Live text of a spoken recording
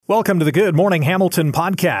Welcome to the Good Morning Hamilton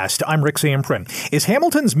podcast. I'm Rick Zamprin. Is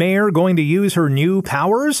Hamilton's mayor going to use her new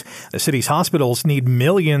powers? The city's hospitals need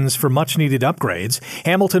millions for much-needed upgrades.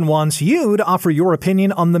 Hamilton wants you to offer your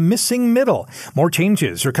opinion on the missing middle. More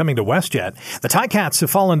changes are coming to WestJet. The Ticats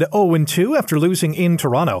have fallen to 0-2 after losing in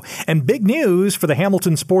Toronto. And big news for the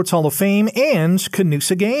Hamilton Sports Hall of Fame and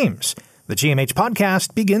Canusa Games. The GMH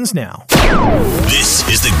podcast begins now. This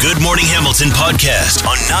is the Good Morning Hamilton podcast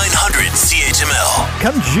on 900 CHML.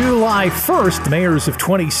 Come July 1st, the mayors of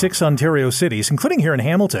 26 Ontario cities, including here in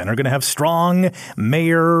Hamilton, are going to have strong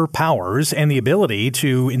mayor powers and the ability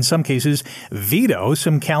to, in some cases, veto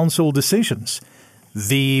some council decisions.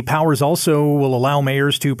 The powers also will allow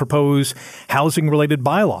mayors to propose housing-related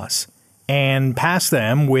bylaws and pass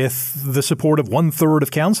them with the support of 1/3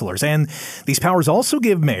 of councillors. And these powers also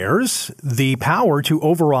give mayors the power to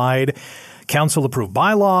override council-approved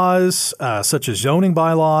bylaws, such as zoning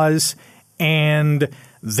bylaws, and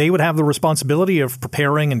they would have the responsibility of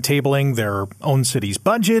preparing and tabling their own city's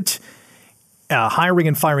budget, hiring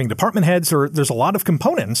and firing department heads. There's a lot of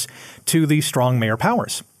components to these strong mayor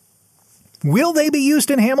powers. Will they be used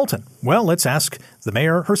in Hamilton? Well, let's ask the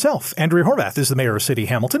mayor herself. Andrea Horwath is the mayor of City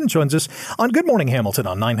Hamilton and joins us on Good Morning Hamilton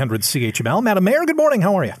on 900 CHML. Madam Mayor, good morning.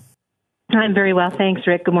 How are you? I'm very well, thanks,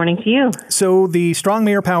 Rick. Good morning to you. So the strong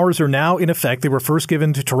mayor powers are now in effect. They were first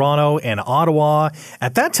given to Toronto and Ottawa.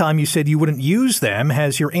 At that time, you said you wouldn't use them.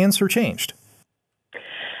 Has your answer changed?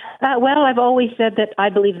 Well, I've always said that I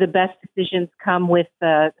believe the best decisions come with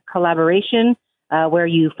collaboration, where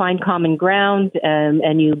you find common ground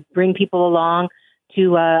and you bring people along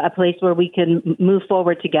to a place where we can move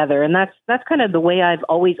forward together. And that's kind of the way I've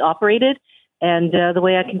always operated, and the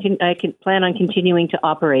way I can plan on continuing to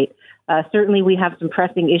operate. Certainly, we have some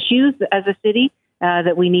pressing issues as a city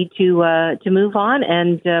that we need to move on,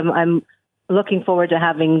 and I'm looking forward to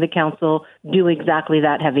having the council do exactly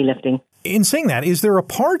that heavy lifting. In saying that, is there a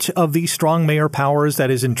part of these strong mayor powers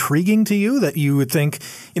that is intriguing to you that you would think,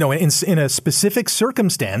 in a specific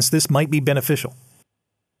circumstance, this might be beneficial?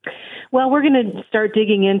 Well, we're going to start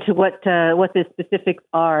digging into what the specifics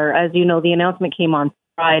are. As you know, the announcement came on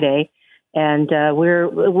Friday, and I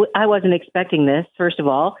wasn't expecting this, first of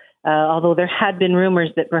all, although there had been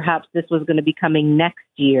rumors that perhaps this was going to be coming next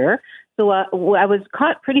year. So I was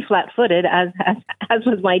caught pretty flat-footed, as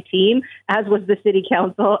was my team, as was the city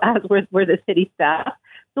council, as were the city staff.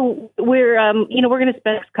 So we're going to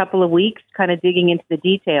spend a couple of weeks kind of digging into the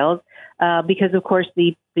details because, of course,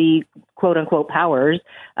 the quote-unquote powers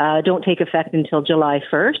don't take effect until July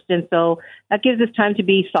 1st, and so that gives us time to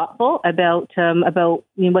be thoughtful about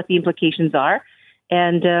what the implications are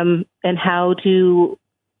and how to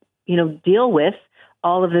deal with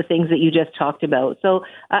all of the things that you just talked about. So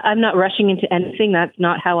I'm not rushing into anything. That's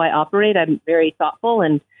not how I operate. I'm very thoughtful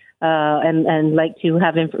and like to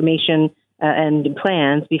have information and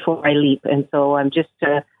plans before I leap. And so I'm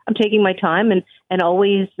taking my time and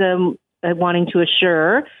always wanting to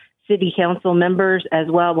assure city council members as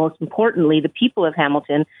well, most importantly, the people of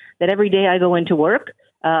Hamilton, that every day I go into work,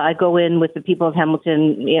 I go in with the people of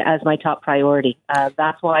Hamilton as my top priority.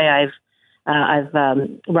 That's why I've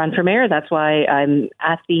run for mayor. That's why I'm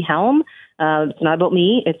at the helm. It's not about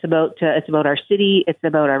me. It's about our city. It's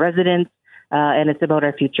about our residents, and it's about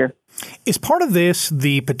our future. Is part of this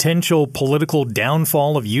the potential political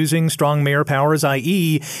downfall of using strong mayor powers,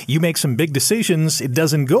 i.e., you make some big decisions, it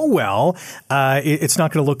doesn't go well, it's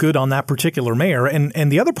not going to look good on that particular mayor?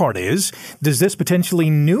 And the other part is, does this potentially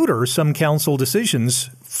neuter some council decisions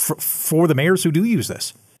for the mayors who do use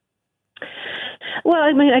this? Well,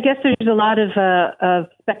 I mean, I guess there's a lot of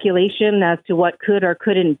speculation as to what could or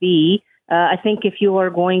couldn't be. I think if you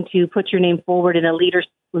are going to put your name forward in a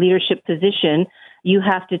leadership position, you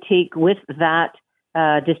have to take with that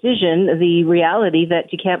decision the reality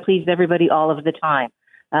that you can't please everybody all of the time,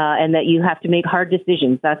 and that you have to make hard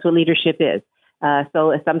decisions. That's what leadership is.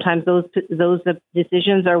 So sometimes those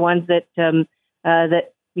decisions are ones that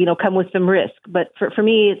come with some risk. But for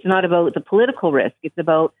me, it's not about the political risk. It's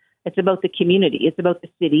about the community. It's about the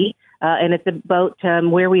city, and it's about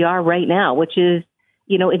where we are right now, which is,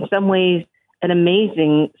 in some ways, an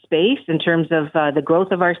amazing space in terms of the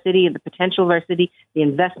growth of our city and the potential of our city, the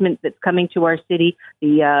investment that's coming to our city,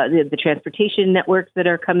 the transportation networks that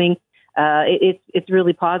are coming. It's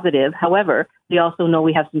really positive. However, we also know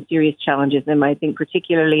we have some serious challenges, and I think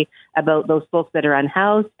particularly about those folks that are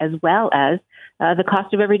unhoused, as well as the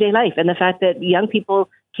cost of everyday life and the fact that young people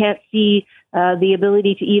can't see the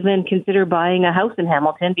ability to even consider buying a house in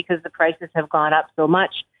Hamilton because the prices have gone up so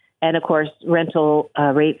much. And of course, rental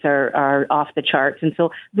rates are off the charts. And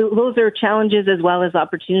so those are challenges as well as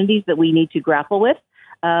opportunities that we need to grapple with.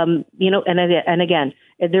 And again,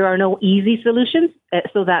 There are no easy solutions,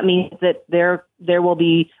 so that means that there will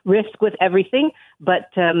be risk with everything, but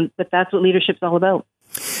that's what leadership's all about.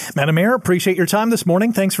 Madam Mayor, appreciate your time this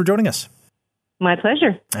morning. Thanks for joining us. My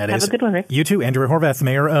pleasure. Have a good one, Rick. You too. Andrea Horwath,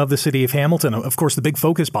 Mayor of the City of Hamilton. Of course, the big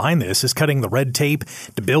focus behind this is cutting the red tape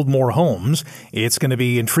to build more homes. It's going to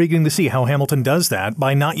be intriguing to see how Hamilton does that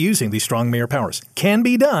by not using these strong mayor powers. Can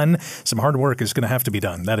be done. Some hard work is going to have to be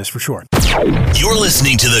done. That is for sure. You're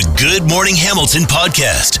listening to the Good Morning Hamilton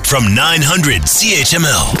podcast from 900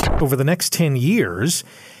 CHML. Over the next 10 years,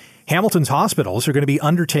 Hamilton's hospitals are going to be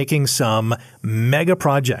undertaking some mega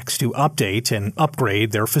projects to update and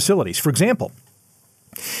upgrade their facilities. For example,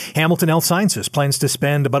 Hamilton Health Sciences plans to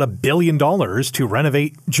spend about $1 billion to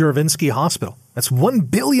renovate Juravinski Hospital. That's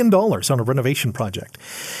 $1 billion on a renovation project.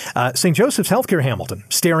 St. Joseph's Healthcare Hamilton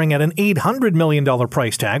staring at an $800 million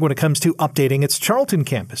price tag when it comes to updating its Charlton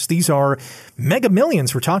campus. These are mega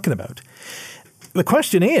millions we're talking about. The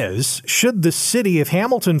question is, should the city of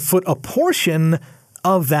Hamilton foot a portion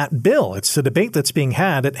of that bill? It's a debate that's being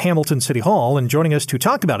had at Hamilton City Hall, and joining us to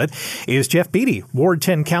talk about it is Jeff Beattie, Ward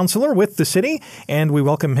 10 councillor with the city, and we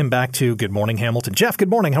welcome him back to Good Morning Hamilton. Jeff, good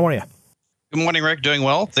morning. How are you? Good morning, Rick. Doing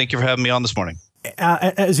well. Thank you for having me on this morning.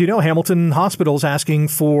 As you know, Hamilton Hospital is asking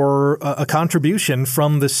for a contribution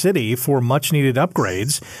from the city for much-needed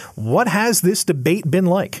upgrades. What has this debate been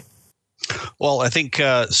like? Well, I think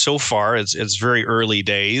so far it's very early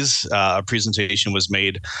days. A presentation was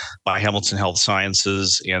made by Hamilton Health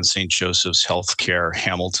Sciences and St. Joseph's Healthcare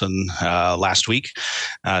Hamilton last week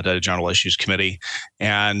at a General Issues Committee.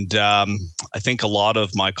 And I think a lot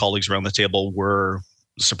of my colleagues around the table were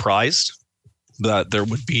surprised that there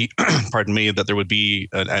would be, that there would be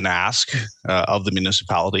an ask of the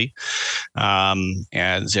municipality,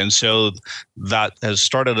 and so that has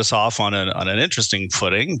started us off on an interesting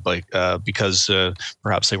footing, because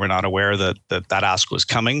perhaps they were not aware that ask was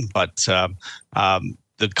coming. But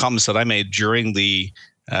the comments that I made during the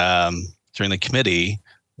committee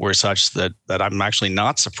were such that I'm actually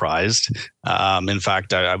not surprised. In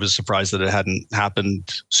fact, I was surprised that it hadn't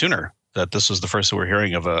happened sooner, that this was the first that we're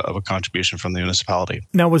hearing of a contribution from the municipality.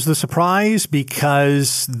 Now, was the surprise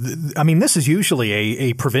because, this is usually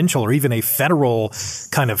a provincial or even a federal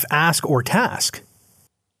kind of ask or task?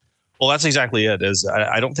 Well, that's exactly it.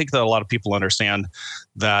 I don't think that a lot of people understand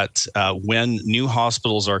that when new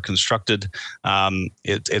hospitals are constructed,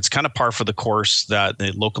 it's kind of par for the course that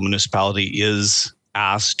the local municipality is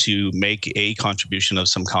asked to make a contribution of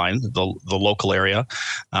some kind, the local area.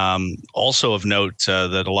 Also of note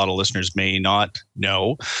that a lot of listeners may not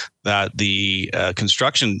know that the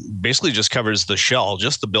construction basically just covers the shell,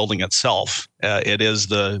 just the building itself. It is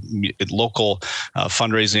the local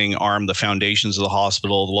fundraising arm, the foundations of the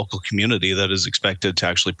hospital, the local community that is expected to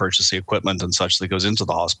actually purchase the equipment and such that goes into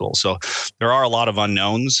the hospital. So there are a lot of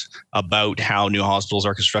unknowns about how new hospitals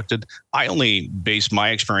are constructed. I only base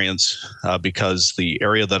my experience because the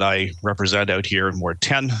area that I represent out here in Ward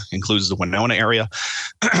 10 includes the Winona area.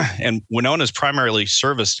 And Winona is primarily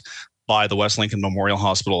serviced by the West Lincoln Memorial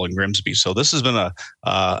Hospital in Grimsby. So this has been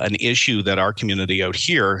an issue that our community out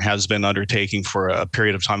here has been undertaking for a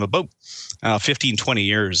period of time, about 15, 20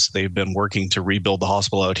 years. They've been working to rebuild the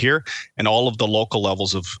hospital out here, and all of the local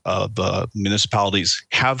levels of the municipalities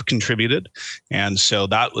have contributed. And so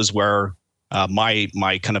that was where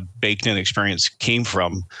my kind of baked in experience came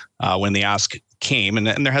from when the ask came.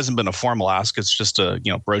 And there hasn't been a formal ask. It's just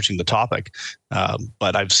broaching the topic.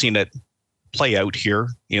 But I've seen it play out here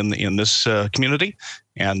in this community.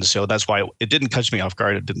 And so that's why it didn't catch me off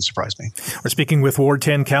guard. It didn't surprise me. We're speaking with Ward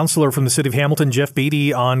 10 councillor from the City of Hamilton, Jeff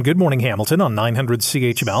Beattie, on Good Morning Hamilton on 900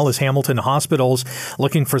 CHML, as Hamilton Hospitals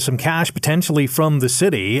looking for some cash potentially from the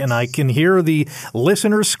city. And I can hear the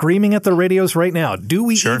listeners screaming at the radios right now. Do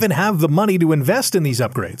we even have the money to invest in these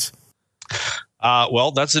upgrades? Well,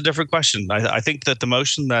 that's a different question. I think that the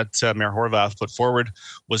motion that Mayor Horwath put forward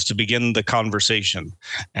was to begin the conversation.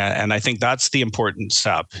 And I think that's the important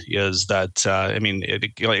step, is that,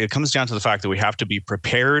 it comes down to the fact that we have to be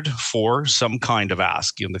prepared for some kind of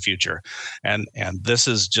ask in the future. And this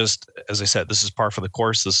is just, as I said, this is par for the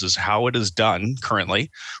course. This is how it is done currently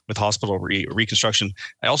with hospital reconstruction.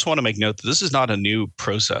 I also want to make note that this is not a new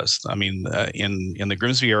process. I mean, in the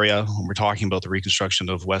Grimsby area, when we're talking about the reconstruction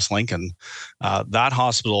of West Lincoln, that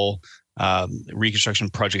hospital reconstruction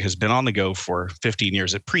project has been on the go for 15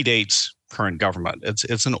 years. It predates current government.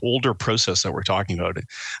 It's an older process that we're talking about.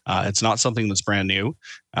 It's not something that's brand new.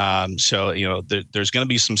 So there's going to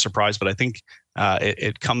be some surprise, but I think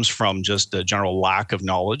it comes from just a general lack of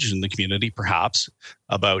knowledge in the community, perhaps,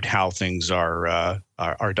 about how things are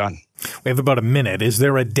done. We have about a minute. Is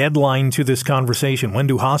there a deadline to this conversation? When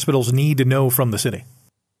do hospitals need to know from the city?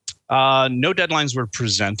 No deadlines were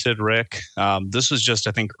presented, Rick. This was just,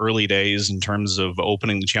 I think, early days in terms of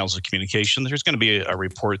opening the channels of communication. There's going to be a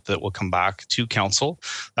report that will come back to council.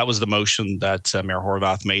 That was the motion that Mayor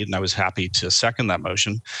Horwath made, and I was happy to second that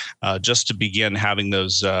motion, just to begin having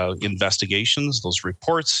those investigations, those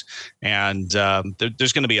reports, and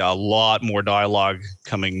there's going to be a lot more dialogue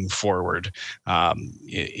coming forward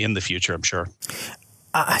in the future, I'm sure.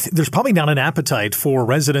 There's probably not an appetite for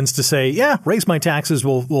residents to say, yeah, raise my taxes,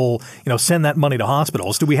 we'll send that money to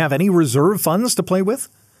hospitals. Do we have any reserve funds to play with?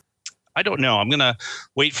 I don't know. I'm going to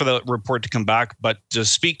wait for the report to come back. But to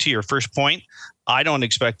speak to your first point, I don't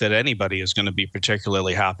expect that anybody is going to be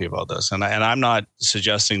particularly happy about this. And I'm not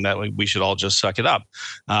suggesting that we should all just suck it up.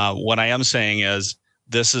 What I am saying is,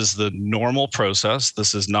 this is the normal process.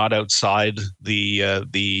 This is not outside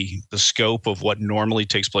the scope of what normally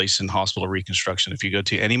takes place in hospital reconstruction. If you go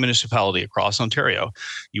to any municipality across Ontario,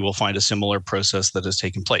 you will find a similar process that has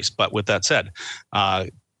taken place. But with that said,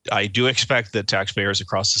 I do expect that taxpayers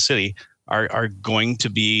across the city are going to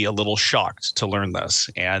be a little shocked to learn this.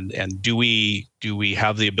 And do we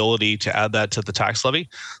have the ability to add that to the tax levy?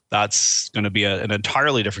 That's going to be an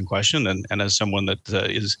entirely different question. And as someone that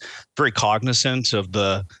is very cognizant of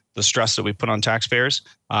the stress that we put on taxpayers,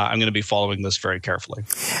 I'm going to be following this very carefully.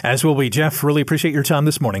 As will we. Jeff, really appreciate your time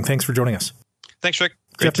this morning. Thanks for joining us. Thanks, Rick.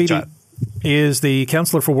 Great to chat. Is the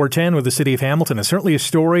councillor for Ward 10 with the City of Hamilton. It's certainly a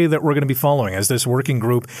story that we're going to be following as this working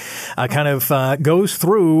group goes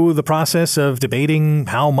through the process of debating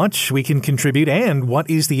how much we can contribute and what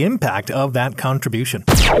is the impact of that contribution.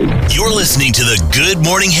 You're listening to the Good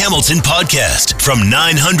Morning Hamilton podcast from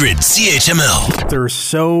 900 CHML. There are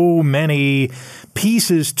so many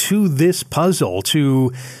pieces to this puzzle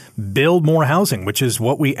to build more housing, which is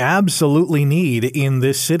what we absolutely need in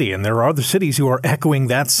this city. And there are other cities who are echoing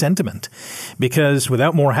that sentiment, because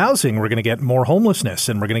without more housing, we're going to get more homelessness,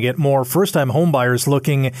 and we're going to get more first-time homebuyers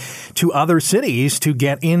looking to other cities to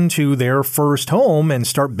get into their first home and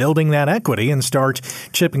start building that equity and start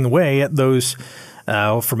chipping away at those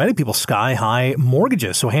for many people, sky-high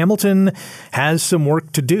mortgages. So Hamilton has some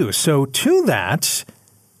work to do. So to that,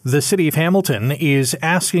 the City of Hamilton is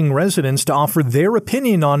asking residents to offer their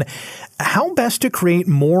opinion on how best to create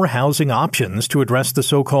more housing options to address the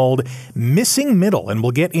so-called missing middle. And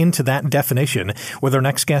we'll get into that definition with our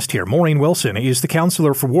next guest here. Maureen Wilson is the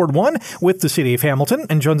councillor for Ward 1 with the City of Hamilton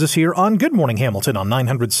and joins us here on Good Morning Hamilton on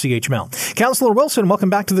 900 CHML. Councillor Wilson, welcome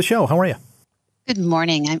back to the show. How are you? Good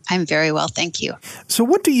morning. I'm very well, thank you. So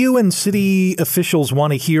what do you and city officials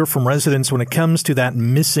want to hear from residents when it comes to that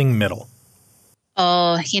missing middle?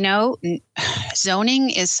 Oh, zoning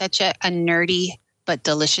is such a nerdy but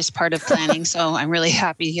delicious part of planning. So I'm really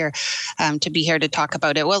happy here to be here to talk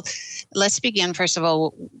about it. Well, let's begin. First of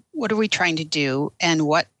all, what are we trying to do, and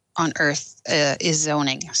what on earth is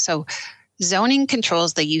zoning? So zoning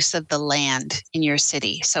controls the use of the land in your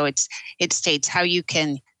city. So it states how you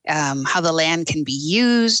can how the land can be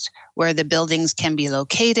used, where the buildings can be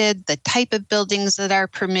located, the type of buildings that are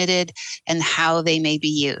permitted, and how they may be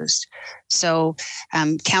used. So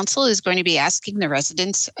council is going to be asking the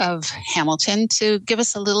residents of Hamilton to give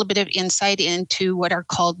us a little bit of insight into what are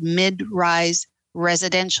called mid-rise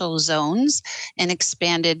residential zones and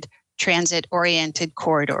expanded transit-oriented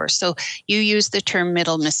corridors. So you use the term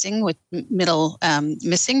missing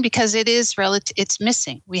because it is it's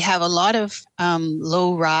missing. We have a lot of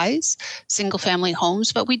low-rise single-family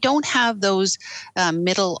homes, but we don't have those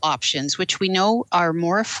middle options, which we know are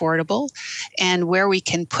more affordable. And where we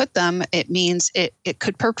can put them, it means it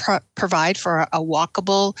could provide for a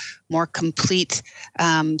walkable, more complete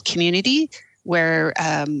community where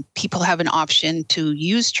people have an option to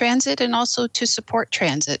use transit and also to support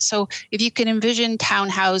transit. So if you can envision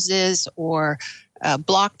townhouses or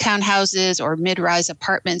block townhouses or mid-rise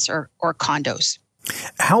apartments or condos.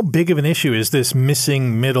 How big of an issue is this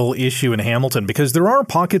missing middle issue in Hamilton? Because there are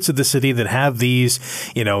pockets of the city that have these,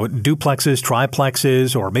 duplexes,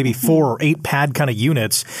 triplexes, or maybe 4 or 8 pad kind of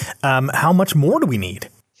units. How much more do we need?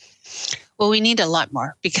 Well, we need a lot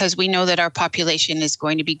more because we know that our population is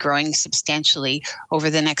going to be growing substantially over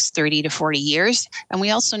the next 30 to 40 years. And we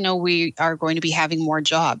also know we are going to be having more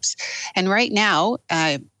jobs. And right now,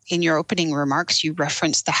 in your opening remarks, you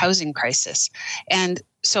referenced the housing crisis. And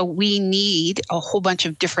So we need a whole bunch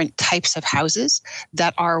of different types of houses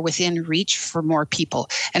that are within reach for more people.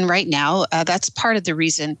 And right now, that's part of the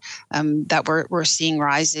reason that we're seeing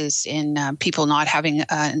rises in people not having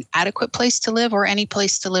an adequate place to live or any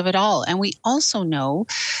place to live at all. And we also know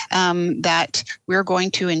that we're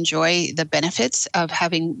going to enjoy the benefits of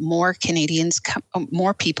having more Canadians,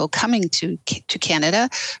 more people coming to Canada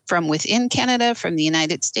from within Canada, from the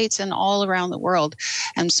United States, and all around the world.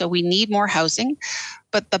 And so we need more housing.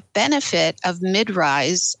 But the benefit of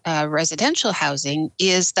mid-rise residential housing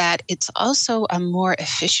is that it's also a more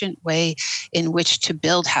efficient way in which to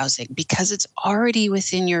build housing because it's already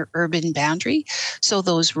within your urban boundary. So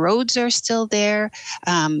those roads are still there,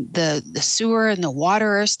 the sewer and the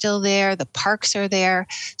water are still there, the parks are there.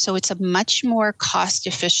 So it's a much more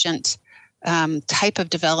cost-efficient type of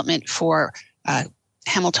development for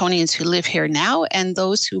Hamiltonians who live here now and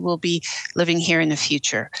those who will be living here in the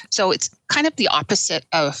future. So it's kind of the opposite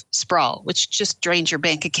of sprawl, which just drains your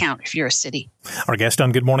bank account if you're a city. Our guest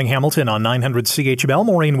on Good Morning Hamilton on 900 CHML,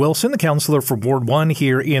 Maureen Wilson, the councillor for Ward 1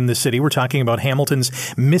 here in the city. We're talking about Hamilton's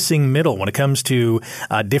missing middle when it comes to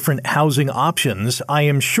different housing options. I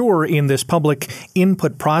am sure in this public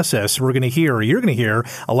input process, you're going to hear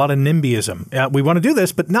a lot of NIMBYism. We want to do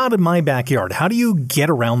this, but not in my backyard. How do you get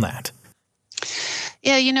around that?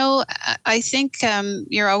 Yeah, I think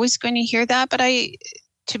you're always going to hear that, but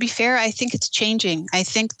to be fair, I think it's changing. I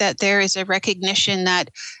think that there is a recognition that,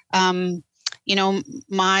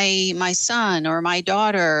 my son or my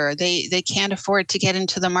daughter, they can't afford to get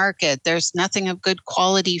into the market. There's nothing of good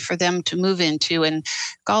quality for them to move into. And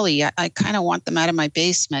golly, I kind of want them out of my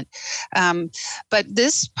basement. But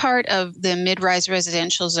this part of the mid-rise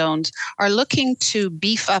residential zones are looking to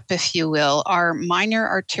beef up, if you will, our minor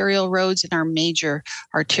arterial roads and our major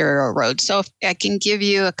arterial roads. So if I can give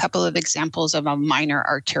you a couple of examples of a minor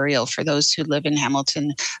arterial for those who live in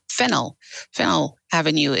Hamilton. Fennel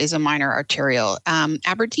Avenue is a minor arterial.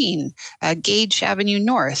 Aberdeen, Gage Avenue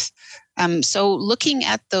North. So looking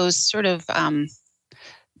at those sort of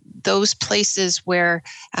those places where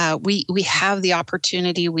we have the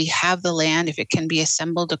opportunity, we have the land, if it can be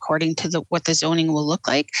assembled according to what the zoning will look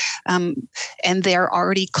like, and they're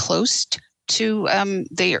already close to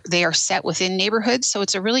they are set within neighborhoods, so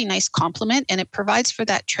it's a really nice complement, and it provides for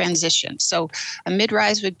that transition. So a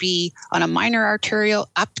mid-rise would be on a minor arterial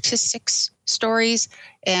up to 6 stories,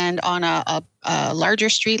 and on a larger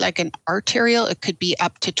street like an arterial, it could be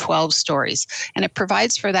up to 12 stories, and it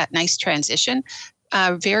provides for that nice transition.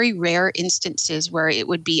 Very rare instances where it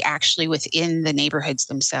would be actually within the neighborhoods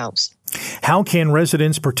themselves. How can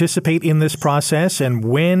residents participate in this process, and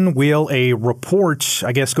when will a report,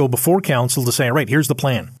 go before council to say, all right, here's the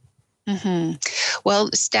plan? Mm-hmm. Well,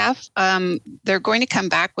 staff, they're going to come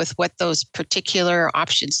back with what those particular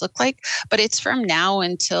options look like, but it's from now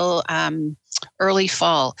until early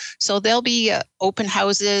fall. So there'll be open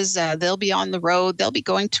houses, they'll be on the road, they'll be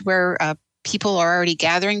going to where people are already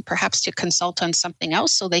gathering, perhaps to consult on something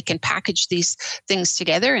else so they can package these things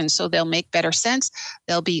together, and so they'll make better sense.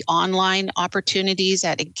 There'll be online opportunities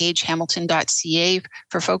at engagehamilton.ca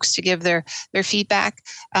for folks to give their feedback.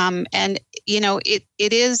 And,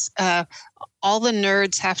 it is all the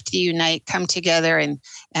nerds have to unite, come together,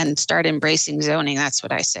 and start embracing zoning. That's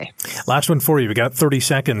what I say. Last one for you. We got 30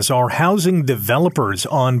 seconds. Are housing developers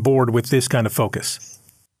on board with this kind of focus?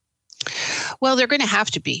 Well, they're going to have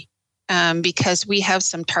to be. Because we have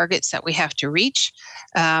some targets that we have to reach.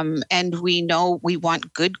 And we know we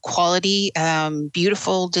want good quality,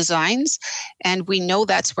 beautiful designs. And we know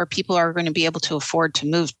that's where people are going to be able to afford to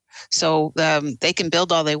move. So they can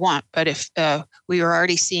build all they want. But if we are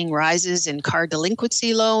already seeing rises in car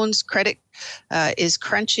delinquency loans, credit is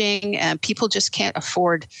crunching, and people just can't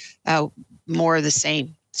afford more of the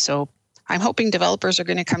same. So I'm hoping developers are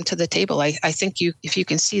going to come to the table. I think if you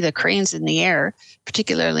can see the cranes in the air,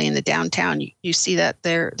 particularly in the downtown, you see that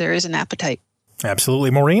there is an appetite. Absolutely.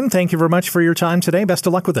 Maureen, thank you very much for your time today. Best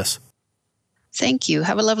of luck with this. Thank you.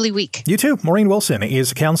 Have a lovely week. You too. Maureen Wilson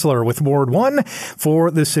is a councillor with Ward 1 for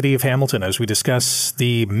the City of Hamilton as we discuss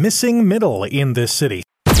the missing middle in this city.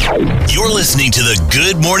 You're listening to the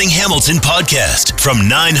Good Morning Hamilton podcast from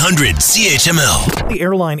 900 CHML. The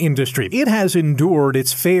airline industry, it has endured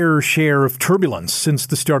its fair share of turbulence since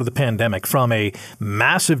the start of the pandemic, from a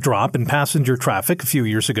massive drop in passenger traffic a few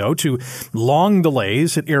years ago to long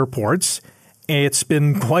delays at airports. It's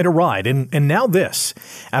been quite a ride. And now this.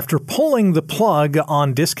 After pulling the plug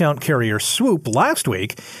on discount carrier Swoop last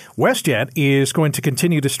week, WestJet is going to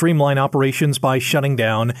continue to streamline operations by shutting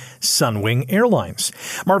down Sunwing Airlines.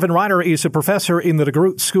 Marvin Ryder is a professor in the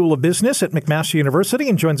DeGroote School of Business at McMaster University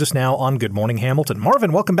and joins us now on Good Morning Hamilton.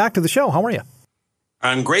 Marvin, welcome back to the show. How are you?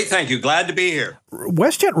 I'm great, thank you. Glad to be here.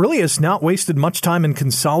 WestJet really has not wasted much time in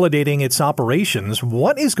consolidating its operations.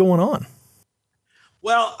 What is going on?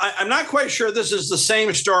 Well, I'm not quite sure this is the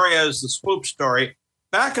same story as the Swoop story.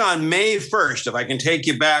 Back on May 1st, if I can take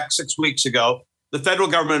you back 6 weeks ago, the federal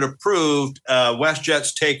government approved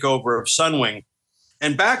WestJet's takeover of Sunwing.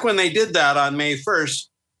 And back when they did that on May 1st,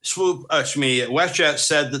 WestJet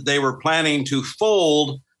said that they were planning to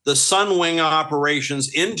fold the Sunwing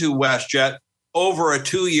operations into WestJet over a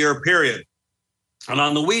 2-year period. And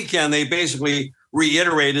on the weekend, they basically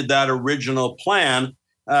reiterated that original plan.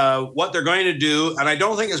 What they're going to do, and I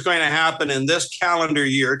don't think it's going to happen in this calendar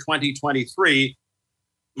year, 2023,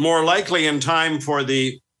 more likely in time for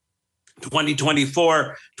the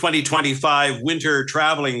 2024-2025 winter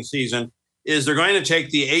traveling season, is they're going to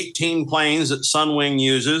take the 18 planes that Sunwing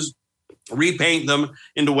uses, repaint them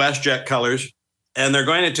into WestJet colors, and they're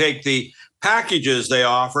going to take the packages they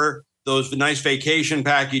offer, those nice vacation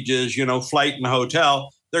packages, flight and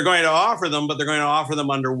hotel. They're going to offer them, but they're going to offer them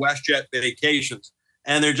under WestJet Vacations.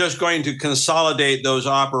 And they're just going to consolidate those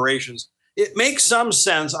operations. It makes some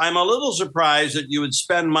sense. I'm a little surprised that you would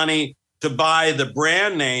spend money to buy the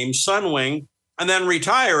brand name Sunwing and then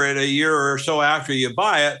retire it a year or so after you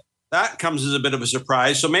buy it. That comes as a bit of a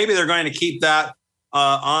surprise. So maybe they're going to keep that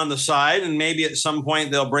on the side, and maybe at some point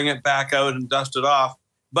they'll bring it back out and dust it off.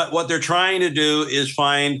 But what they're trying to do is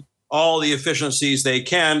find all the efficiencies they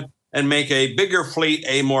can and make a bigger fleet,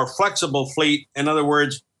 a more flexible fleet. In other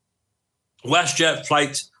words, WestJet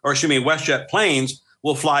planes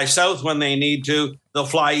will fly south when they need to. They'll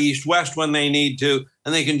fly east-west when they need to,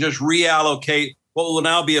 and they can just reallocate what will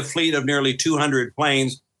now be a fleet of nearly 200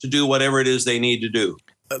 planes to do whatever it is they need to do.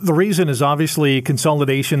 The reason is obviously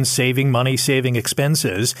consolidation, saving money, saving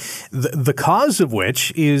expenses, the cause of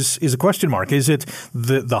which is a question mark. Is it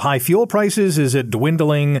the high fuel prices? Is it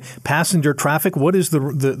dwindling passenger traffic? What is the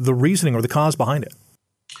reasoning or the cause behind it?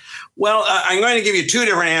 Well, I'm going to give you two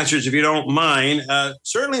different answers, if you don't mind.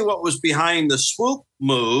 Certainly what was behind the Swoop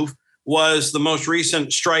move was the most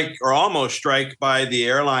recent strike, or almost strike, by the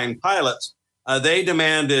airline pilots. They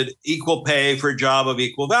demanded equal pay for a job of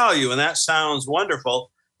equal value, and that sounds wonderful.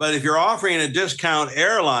 But if you're offering a discount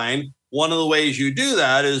airline, one of the ways you do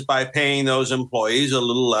that is by paying those employees a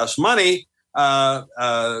little less money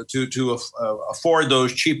to afford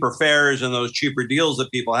those cheaper fares and those cheaper deals that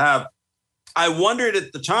people have. I wondered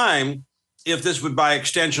at the time if this would, by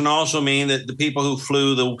extension, also mean that the people who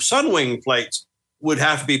flew the Sunwing flights would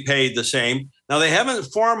have to be paid the same. Now, they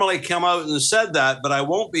haven't formally come out and said that, but I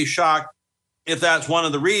won't be shocked if that's one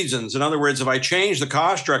of the reasons. In other words, if I change the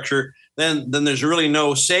cost structure, then there's really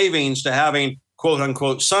no savings to having, quote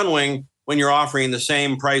unquote, Sunwing when you're offering the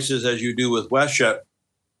same prices as you do with WestJet.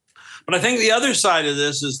 But I think the other side of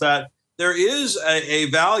this is that there is a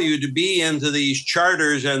value to be into these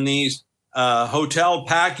charters and these hotel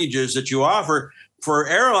packages that you offer. For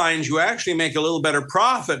airlines, you actually make a little better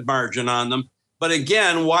profit margin on them. But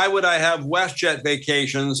again, why would I have WestJet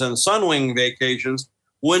Vacations and Sunwing Vacations?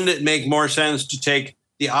 Wouldn't it make more sense to take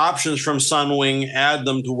the options from Sunwing, add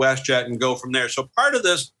them to WestJet, and go from there? So part of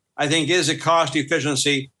this, I think, is a cost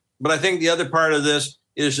efficiency. But I think the other part of this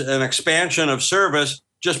is an expansion of service.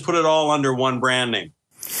 Just put it all under one brand name.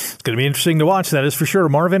 It's going to be interesting to watch, that is for sure.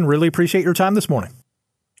 Marvin, really appreciate your time this morning.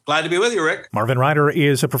 Glad to be with you, Rick. Marvin Ryder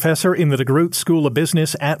is a professor in the DeGroote School of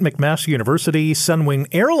Business at McMaster University. Sunwing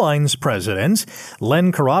Airlines president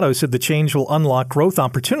Len Corrado said the change will unlock growth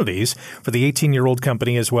opportunities for the 18-year-old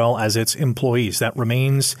company as well as its employees. That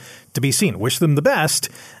remains to be seen. Wish them the best.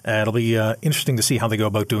 It'll be interesting to see how they go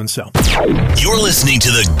about doing so. You're listening to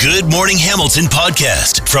the Good Morning Hamilton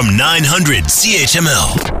podcast from 900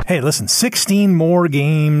 CHML. Hey, listen, 16 more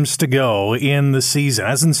games to go in the season.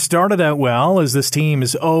 Hasn't started out well as this team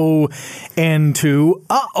is 0-2.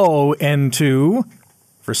 0-2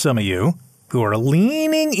 for some of you who are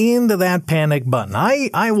leaning into that panic button.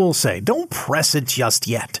 I will say, don't press it just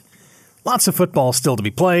yet. Lots of football still to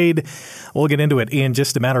be played. We'll get into it in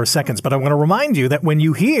just a matter of seconds. But I want to remind you that when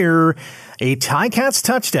you hear a Ticats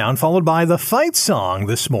touchdown followed by the fight song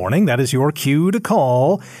this morning, that is your cue to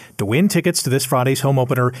call to win tickets to this Friday's home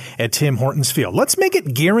opener at Tim Hortons Field. Let's make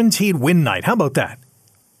it guaranteed win night. How about that?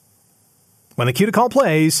 When the cue to call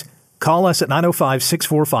plays, call us at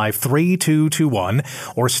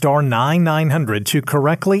 905-645-3221 or star 9900 to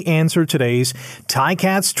correctly answer today's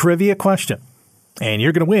Ticats trivia question. And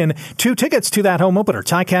you're going to win 2 tickets to that home opener.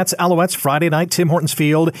 Ticats Alouettes Friday night, Tim Hortons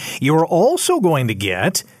Field. You're also going to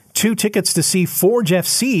get 2 tickets to see Forge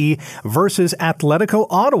FC versus Atletico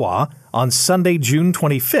Ottawa on Sunday, June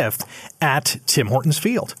 25th at Tim Hortons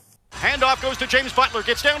Field. Handoff goes to James Butler,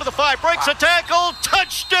 gets down to the 5, breaks a tackle,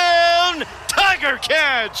 touchdown, Tiger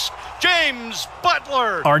Cats! James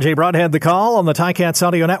Butler. RJ Broadhead the call on the Ticats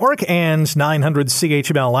Audio Network and 900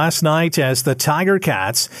 CHML last night as the Tiger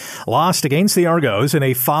Cats lost against the Argos in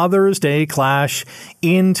a Father's Day clash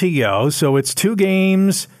in TO. So it's 2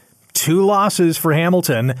 games, 2 losses for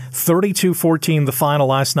Hamilton, 32-14 the final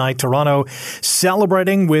last night. Toronto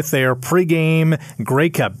celebrating with their pregame Grey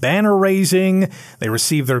Cup banner raising. They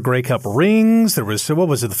received their Grey Cup rings. There was,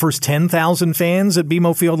 the first 10,000 fans at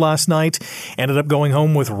BMO Field last night. Ended up going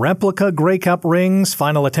home with replica Grey Cup rings.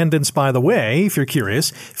 Final attendance, by the way, if you're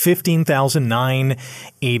curious,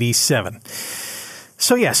 15,987.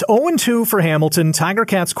 So yes, 0-2 for Hamilton. Tiger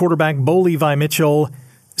Cats quarterback Bo Levi Mitchell.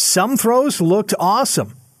 Some throws looked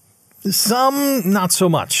awesome. Some, not so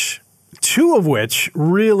much. 2 of which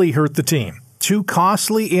really hurt the team. 2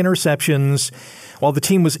 costly interceptions while the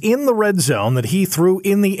team was in the red zone that he threw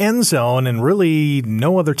in the end zone, and really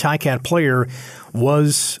no other Ticat player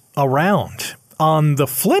was around. On the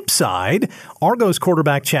flip side, Argos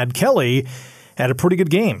quarterback Chad Kelly had a pretty good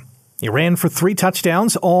game. He ran for 3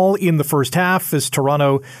 touchdowns, all in the first half, as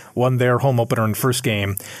Toronto won their home opener in the first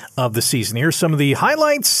game of the season. Here's some of the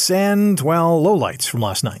highlights and, lowlights from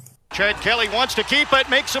last night. Chad Kelly wants to keep it,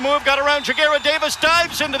 makes a move, got around Jagera Davis,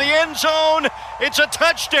 dives into the end zone. It's a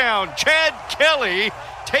touchdown. Chad Kelly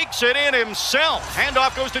takes it in himself.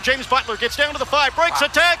 Handoff goes to James Butler, gets down to the 5, breaks a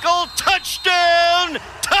tackle, touchdown,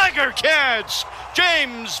 Tiger Cats.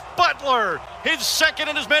 James Butler, his second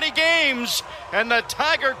in as many games, and the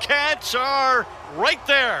Tiger Cats are right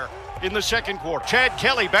there in the second quarter. Chad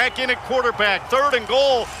Kelly back in at quarterback, 3rd and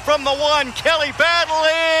goal from the 1. Kelly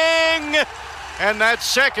battling. And that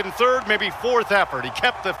second, 3rd, maybe 4th effort, he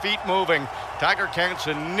kept the feet moving. Tiger Cats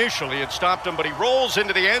initially had stopped him, but he rolls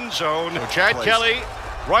into the end zone. So Chad Kelly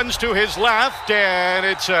runs to his left, and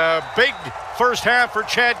it's a big first half for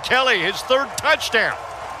Chad Kelly, his 3rd touchdown.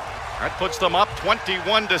 That puts them up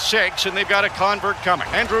 21-6, and they've got a convert coming.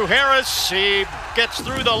 Andrew Harris, he gets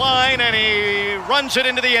through the line, and he runs it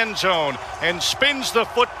into the end zone and spins the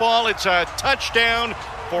football. It's a touchdown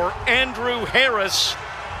for Andrew Harris.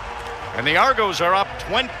 And the Argos are up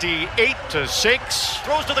 28-6.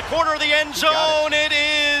 Throws to the corner of the end zone. It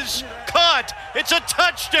is caught. It's a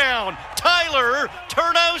touchdown. Tyler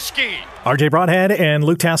Turnowski. RJ Broadhead and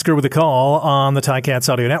Luke Tasker with a call on the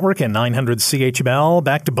Ticats Audio Network and 900 CHML.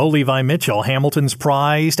 Back to Bo Levi Mitchell, Hamilton's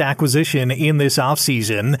prized acquisition in this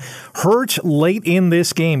offseason. Hurt late in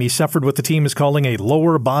this game. He suffered what the team is calling a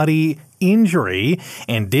lower body injury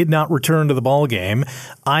and did not return to the ball game.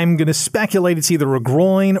 I'm going to speculate it's either a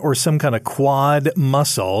groin or some kind of quad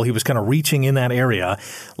muscle. He was kind of reaching in that area.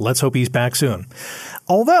 Let's hope he's back soon.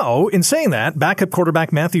 Although, in saying that, backup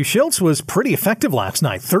quarterback Matthew Schultz was pretty effective last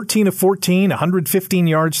night. 13 of 14, 115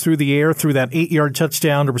 yards through the air, through that 8-yard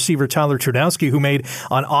touchdown to receiver Tyler Turdowski, who made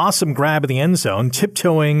an awesome grab in the end zone,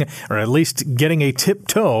 tiptoeing, or at least getting a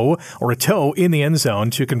tiptoe or a toe in the end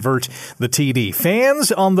zone to convert the TD.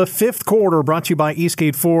 Fans on the 5th quarter, brought to you by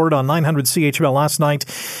Eastgate Ford on 900 CHML last night.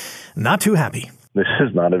 Not too happy. This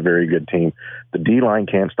is not a very good team. The D-line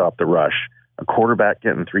can't stop the rush. A quarterback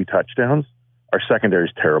getting 3 touchdowns. Our secondary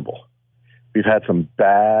is terrible. We've had some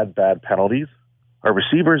bad penalties. Our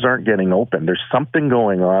receivers aren't getting open. There's something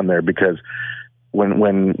going on there because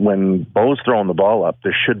when Bo's throwing the ball up,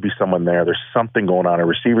 there should be someone there. There's something going on. Our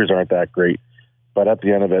receivers aren't that great. But at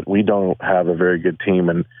the end of it, we don't have a very good team.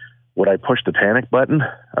 And would I push the panic button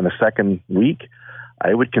on the second week?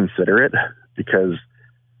 I would consider it because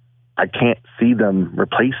I can't see them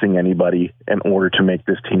replacing anybody in order to make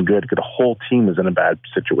this team good because the whole team is in a bad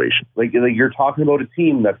situation. Like you're talking about a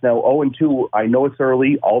team that's now 0-2. I know it's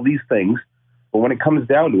early, all these things, but when it comes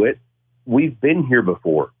down to it, we've been here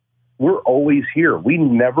before. We're always here. We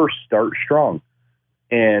never start strong.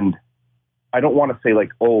 And I don't want to say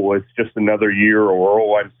like, oh, it's just another year or,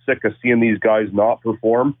 oh, I'm sick of seeing these guys not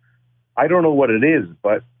perform. I don't know what it is,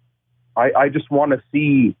 but I just want to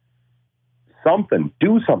see something,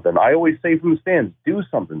 do something. I always say from the stands, do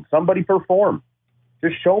something. Somebody perform.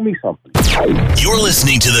 Just show me something. You're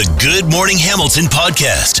listening to the Good Morning Hamilton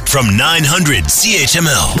podcast from 900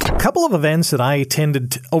 CHML. A couple of events that I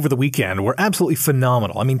attended over the weekend were absolutely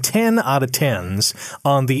phenomenal. I mean, 10 out of 10s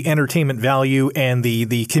on the entertainment value and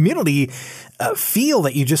the community feel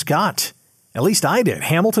that you just got At least I did.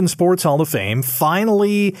 Hamilton Sports Hall of Fame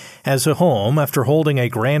finally has a home after holding a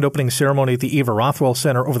grand opening ceremony at the Eva Rothwell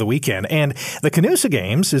Center over the weekend. And the Canusa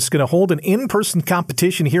Games is going to hold an in-person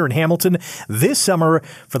competition here in Hamilton this summer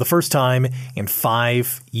for the first time in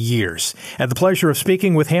 5 years. I had the pleasure of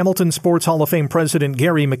speaking with Hamilton Sports Hall of Fame President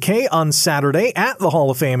Gary McKay on Saturday at the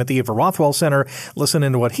Hall of Fame at the Eva Rothwell Center. Listen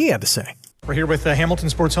into what he had to say. We're here with Hamilton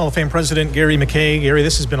Sports Hall of Fame President Gary McKay. Gary,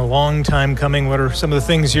 this has been a long time coming. What are some of the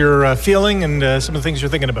things you're feeling and some of the things you're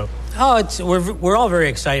thinking about? We're all very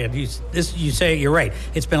excited. You say you're right.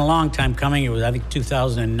 It's been a long time coming. It was, I think,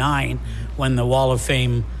 2009 when the Wall of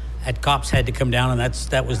Fame at Cops had to come down, and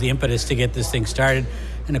that was the impetus to get this thing started.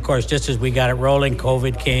 And of course, just as we got it rolling,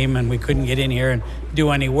 COVID came and we couldn't get in here and do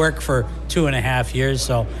any work for 2.5 years.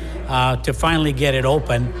 So to finally get it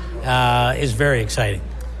open is very exciting.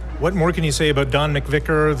 What more can you say about Don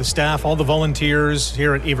McVicker, the staff, all the volunteers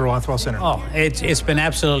here at Eva Rothwell Center? Oh, it's been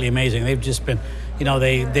absolutely amazing. They've just been,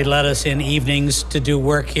 they let us in evenings to do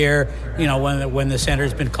work here, when the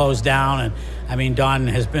center's been closed down. And I mean, Don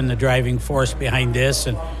has been the driving force behind this.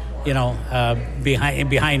 And,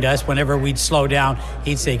 behind us, whenever we'd slow down,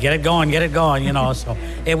 he'd say, get it going. So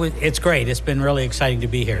it's great. It's been really exciting to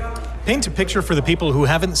be here. Paint a picture for the people who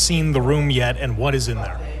haven't seen the room yet and what is in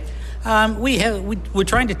there. We're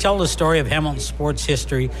trying to tell the story of Hamilton sports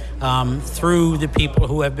history through the people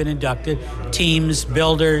who have been inducted, teams,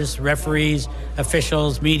 builders, referees,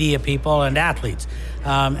 officials, media people, and athletes.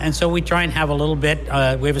 And so we try and have a little bit,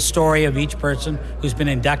 we have a story of each person who's been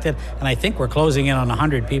inducted, and I think we're closing in on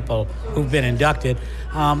 100 people who've been inducted.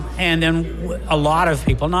 And then a lot of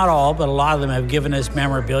people, not all, but a lot of them have given us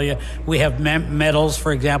memorabilia. We have medals,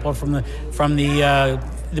 for example, from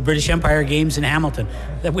the British Empire Games in Hamilton.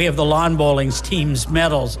 That we have the lawn bowling team's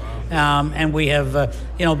medals, and we have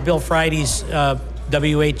Bill Friday's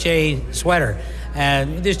WHA sweater,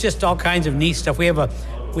 and there's just all kinds of neat stuff. We have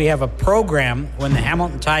a program when the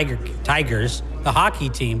Hamilton Tigers, the hockey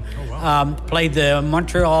team, played the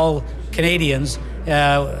Montreal Canadiens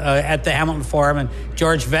at the Hamilton Forum, and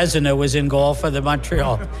George Vezina was in goal for the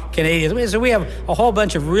Montreal Canadiens. So we have a whole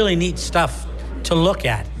bunch of really neat stuff to look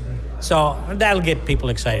at. So that'll get people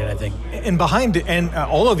excited, I think. And behind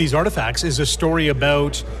all of these artifacts is a story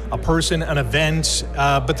about a person, an event,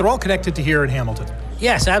 but they're all connected to here in Hamilton.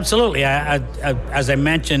 Yes, absolutely. As I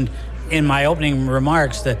mentioned in my opening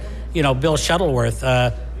remarks, that Bill Shuttleworth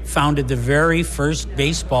founded the very first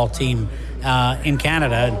baseball team in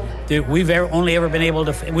Canada. We've only ever been able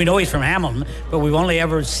to. We know he's from Hamilton, but we've only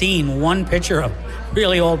ever seen one picture of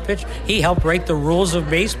really old picture. He helped write the rules of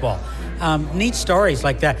baseball. Neat stories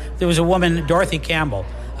like that. There was a woman, Dorothy Campbell.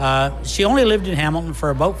 She only lived in Hamilton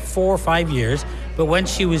for about 4 or 5 years, but when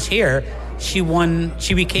she was here, she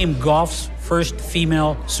became golf's first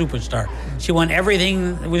female superstar. She won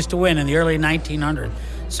everything there was to win in the early 1900s.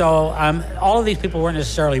 So all of these people weren't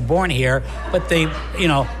necessarily born here, but they,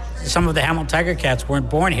 some of the Hamilton Tiger Cats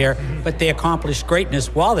weren't born here, but they accomplished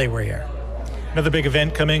greatness while they were here. Another big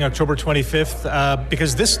event coming October 25th,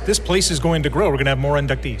 because this place is going to grow. We're going to have more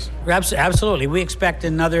inductees. Absolutely. We expect the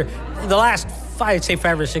last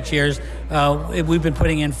 5 or 6 years, we've been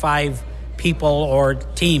putting in 5 people or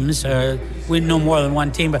teams. We know more than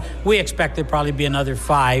one team, but we expect there'll probably be another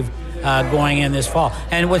 5 going in this fall.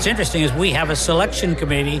 And what's interesting is we have a selection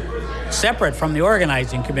committee separate from the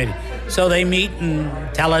organizing committee. So they meet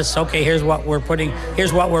and tell us, okay, here's what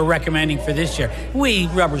we're recommending for this year. We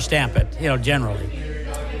rubber stamp it, generally.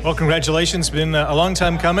 Well, congratulations. It's been a long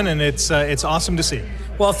time coming, and it's awesome to see.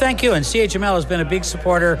 Well, thank you. And CHML has been a big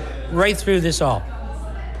supporter right through this all.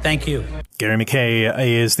 Thank you. Gary McKay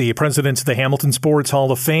is the president of the Hamilton Sports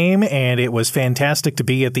Hall of Fame, and it was fantastic to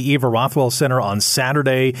be at the Eva Rothwell Center on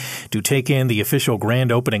Saturday to take in the official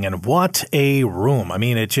grand opening. And what a room. I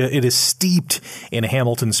mean, it is steeped in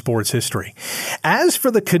Hamilton sports history. As for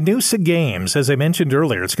the Canusa Games, as I mentioned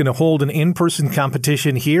earlier, it's going to hold an in-person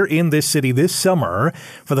competition here in this city this summer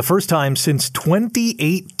for the first time since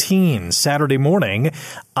 2018. Saturday morning,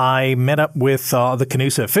 I met up with the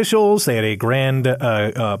Canusa officials. They had a grand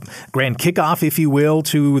kickoff, if you will,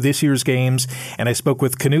 to this year's games, and I spoke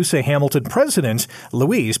with Canusa Hamilton President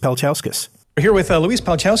Louise Palchauskas. We're here with Louise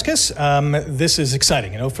Palchauskas. This is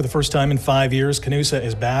exciting. For the first time in 5 years, Canusa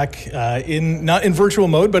is back not in virtual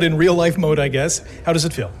mode, but in real life mode, I guess. How does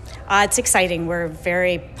it feel? It's exciting. We're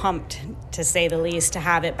very pumped, to say the least, to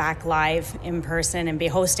have it back live in person and be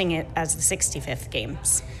hosting it as the 65th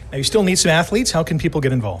Games. Now, you still need some athletes. How can people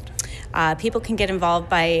get involved? People can get involved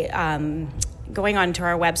by going onto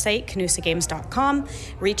our website, canusagames.com,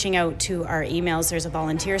 reaching out to our emails. There's a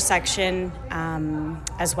volunteer section,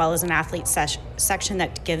 as well as an athlete section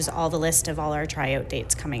that gives all the list of all our tryout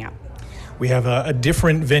dates coming up. We have a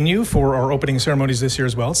different venue for our opening ceremonies this year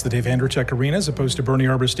as well. It's the Dave Andrechek Arena as opposed to Bernie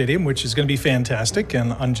Arbor Stadium, which is going to be fantastic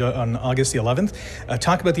and on August the 11th.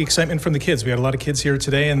 Talk about the excitement from the kids. We had a lot of kids here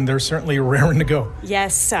today, and they're certainly raring to go.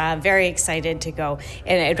 Yes, very excited to go.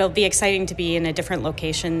 And it'll be exciting to be in a different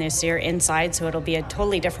location this year inside, so it'll be a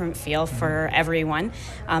totally different feel for everyone.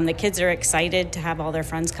 The kids are excited to have all their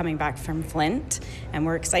friends coming back from Flint, and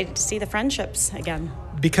we're excited to see the friendships again.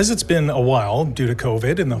 Because it's been a while due to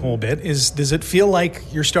COVID and the whole bit, does it feel like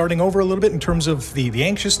you're starting over a little bit in terms of the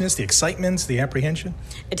anxiousness, the excitement, the apprehension?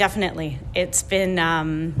 Definitely. It's been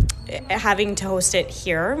having to host it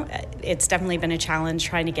here. It's definitely been a challenge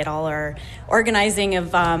trying to get all our organizing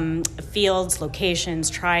of fields,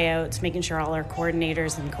 locations, tryouts, making sure all our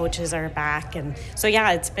coordinators and coaches are back. And so,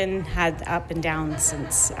 yeah, it's had up and down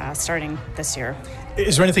since starting this year.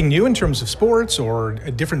 Is there anything new in terms of sports or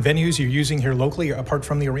different venues you're using here locally apart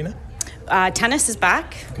from the arena? Tennis is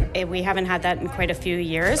back. Okay. We haven't had that in quite a few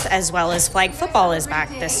years, as well as flag football is back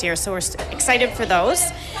this year. So we're excited for those.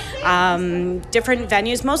 Different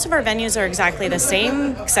venues. Most of our venues are exactly the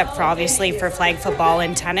same, except for obviously for flag football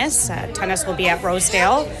and tennis. Tennis will be at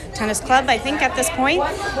Rosedale Tennis Club, I think, at this point.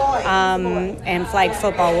 And flag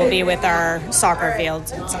football will be with our soccer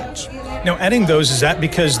fields and such. Now, adding those, is that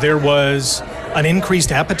because there was an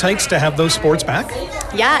increased appetite to have those sports back?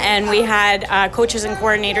 Yeah, and we had coaches and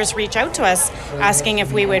coordinators reach out to us asking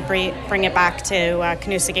if we would bring it back to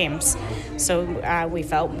Canusa Games. So we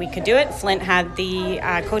felt we could do it. Flint had the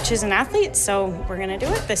coaches and athletes, so we're going to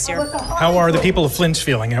do it this year. How are the people of Flint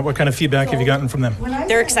feeling? What kind of feedback have you gotten from them?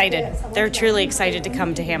 They're excited. They're truly excited to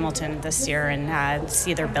come to Hamilton this year and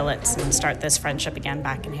see their billets and start this friendship again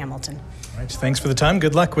back in Hamilton. All right, thanks for the time.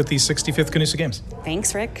 Good luck with the 65th Canusa Games.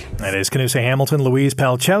 Thanks, Rick. That is Canusa Hamilton, Louise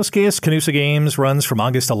Palchowskis. Canusa Games runs from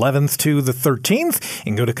August 11th to the 13th. You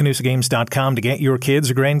can go to canusagames.com to get your kids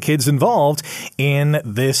or grandkids involved in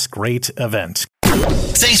this great event.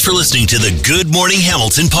 Thanks for listening to the Good Morning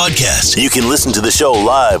Hamilton podcast. You can listen to the show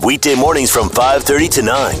live weekday mornings from 5:30 to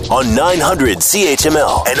 9 on 900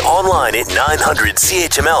 CHML and online at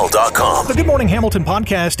 900CHML.com. The Good Morning Hamilton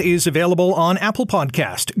podcast is available on Apple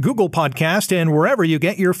Podcast, Google Podcast, and wherever you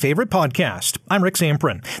get your favorite podcast. I'm Rick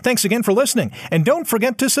Zamprin. Thanks again for listening. And don't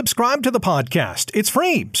forget to subscribe to the podcast. It's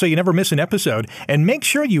free, so you never miss an episode. And make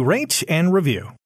sure you rate and review.